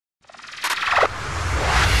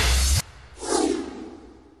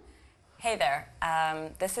Hey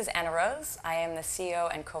there, this is Anna Rose. I am the CEO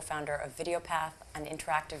and co-founder of VideoPath, an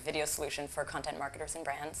interactive video solution for content marketers and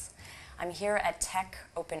brands. I'm here at Tech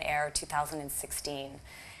Open Air 2016,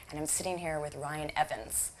 and I'm sitting here with Ryan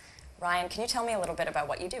Evans. Ryan, can you tell me a little bit about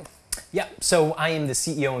what you do? Yeah, so I am the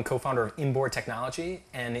CEO and co-founder of Inboard Technology,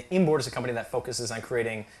 and Inboard is a company that focuses on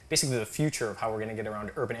creating basically the future of how we're going to get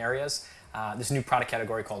around urban areas. This new product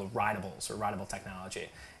category called rideables, or rideable technology.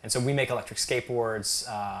 And so we make electric skateboards,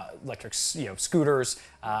 electric scooters,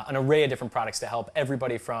 an array of different products to help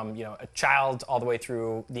everybody from a child all the way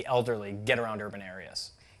through the elderly get around urban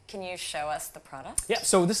areas. Can you show us the product? Yeah,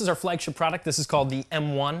 so this is our flagship product. This is called the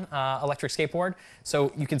M1 electric skateboard.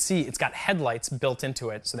 So you can see it's got headlights built into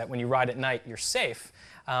it so that when you ride at night, you're safe.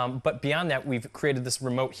 But beyond that, we've created this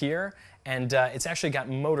remote here, and it's actually got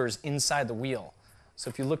motors inside the wheel. So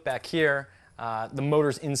if you look back here, the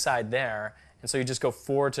motor's inside there, and so you just go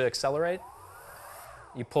forward to accelerate,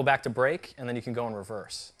 you pull back to brake, and then you can go in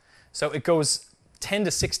reverse. So it goes 10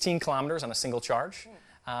 to 16 kilometers on a single charge.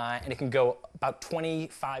 And it can go about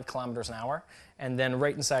 25 kilometers an hour. And then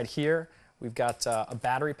right inside here, we've got a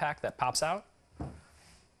battery pack that pops out.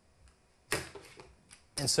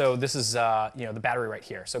 And so this is the battery right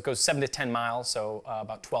here. So it goes 7 to 10 miles, so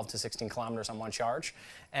about 12 to 16 kilometers on one charge.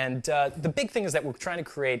 And the big thing is that we're trying to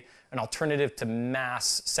create an alternative to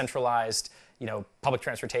mass centralized public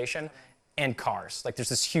transportation and cars. Like there's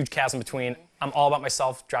this huge chasm between I'm all about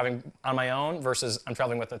myself driving on my own versus I'm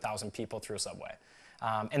traveling with 1,000 people through a subway.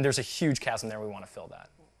 And there's a huge chasm there. We want to fill that.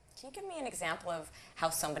 Can you give me an example of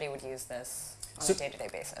how somebody would use this on a day-to-day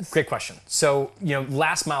basis? Great question. So,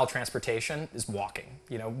 last mile transportation is walking.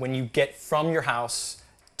 When you get from your house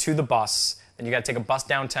to the bus, then you got to take a bus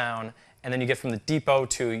downtown, and then you get from the depot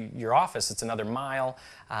to your office, it's another mile.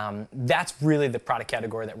 That's really the product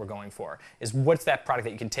category that we're going for, is what's that product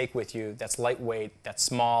that you can take with you that's lightweight, that's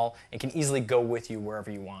small, and can easily go with you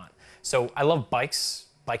wherever you want. So I love bikes.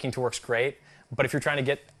 Biking to work's great. But if you're trying to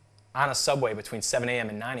get on a subway between 7 a.m.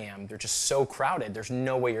 and 9 a.m., they're just so crowded, there's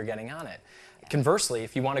no way you're getting on it. Conversely,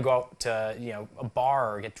 if you want to go out to a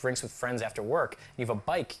bar or get drinks with friends after work, and you have a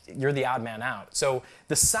bike, you're the odd man out. So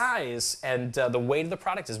the size and the weight of the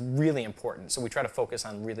product is really important. So we try to focus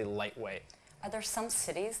on really lightweight. Are there some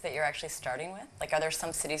cities that you're actually starting with? Like, are there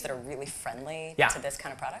some cities that are really friendly to this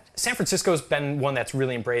kind of product? San Francisco's been one that's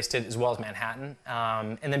really embraced it, as well as Manhattan.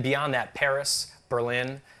 And then beyond that, Paris,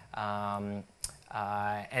 Berlin,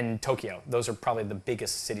 and Tokyo. Those are probably the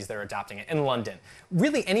biggest cities that are adopting it, and London.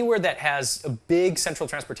 Really anywhere that has a big central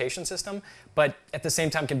transportation system, but at the same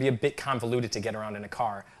time can be a bit convoluted to get around in a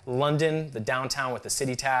car. London, the downtown with the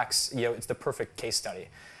city tax, it's the perfect case study.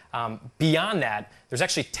 Beyond that, there's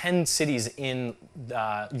actually 10 cities in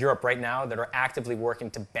Europe right now that are actively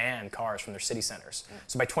working to ban cars from their city centers.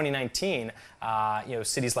 So by 2019,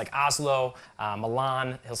 cities like Oslo,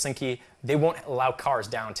 Milan, Helsinki, they won't allow cars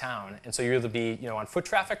downtown. And so you'll either be on foot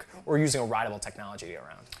traffic or using a rideable technology to get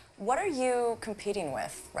around. What are you competing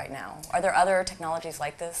with right now? Are there other technologies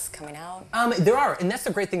like this coming out? There are, and that's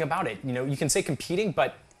the great thing about it. You can say competing,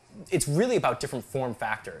 but it's really about different form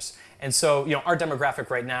factors. And so, our demographic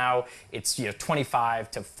right now, it's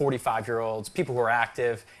 25 to 45-year-olds, people who are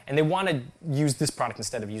active, and they want to use this product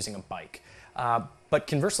instead of using a bike. But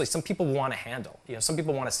conversely, some people want to handle. Some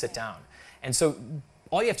people want to sit down. And so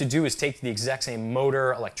all you have to do is take the exact same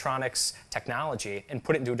motor, electronics, technology, and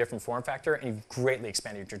put it into a different form factor, and you've greatly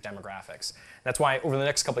expanded your demographics. That's why over the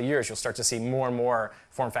next couple of years, you'll start to see more and more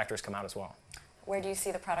form factors come out as well. Where do you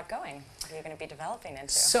see the product going? What are you going to be developing into?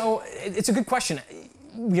 So it's a good question.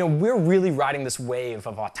 We're really riding this wave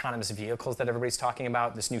of autonomous vehicles that everybody's talking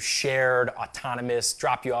about, this new shared, autonomous,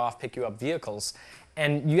 drop you off, pick you up vehicles.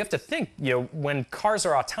 And you have to think, when cars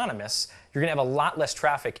are autonomous, you're going to have a lot less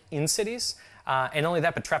traffic in cities. And not only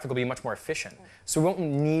that, but traffic will be much more efficient. So we won't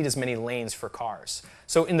need as many lanes for cars.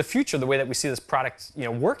 So in the future, the way that we see this product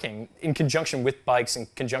working in conjunction with bikes, in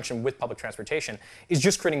conjunction with public transportation, is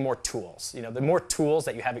just creating more tools. The more tools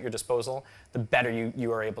that you have at your disposal, the better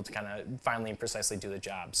you are able to kind of finally and precisely do the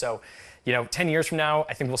job. So 10 years from now,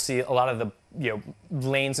 I think we'll see a lot of the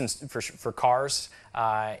lanes for cars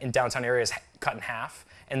in downtown areas cut in half.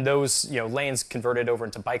 And those lanes converted over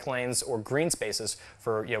into bike lanes or green spaces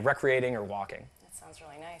for recreating or walking. That sounds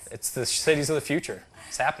really nice. It's the cities of the future.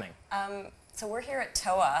 It's happening. So we're here at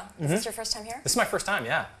TOA. Is this your first time here? This is my first time,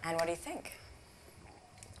 yeah. And what do you think?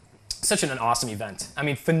 Such an awesome event. I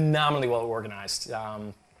mean, phenomenally well organized.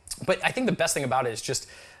 But I think the best thing about it is just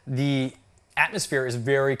the atmosphere is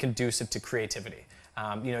very conducive to creativity.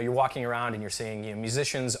 You're walking around and you're seeing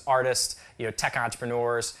musicians, artists, tech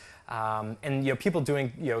entrepreneurs, and people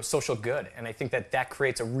doing social good. And I think that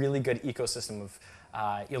creates a really good ecosystem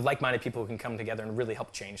like-minded people who can come together and really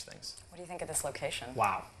help change things. What do you think of this location?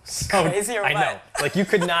 Wow. So, crazy or I what? know. Like, you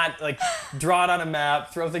could not, like, draw it on a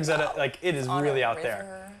map, throw things at it. Like, it is really out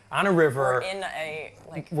there. On a river. We're in a,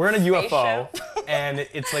 like, We're in a UFO, spaceship. and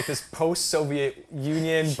it's like this post-Soviet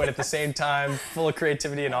Union, but at the same time, full of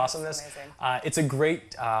creativity and awesomeness. Amazing. It's a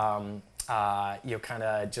great, kind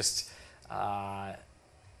of just,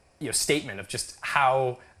 statement of just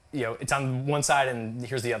how, it's on one side and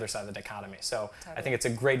here's the other side of the dichotomy. So Totally. I think it's a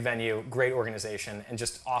great venue, great organization, and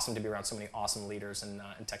just awesome to be around so many awesome leaders and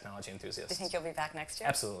technology enthusiasts. Do you think you'll be back next year?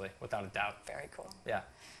 Absolutely, without a doubt. Very cool. Yeah.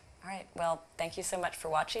 All right, well, thank you so much for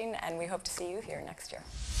watching, and we hope to see you here next year.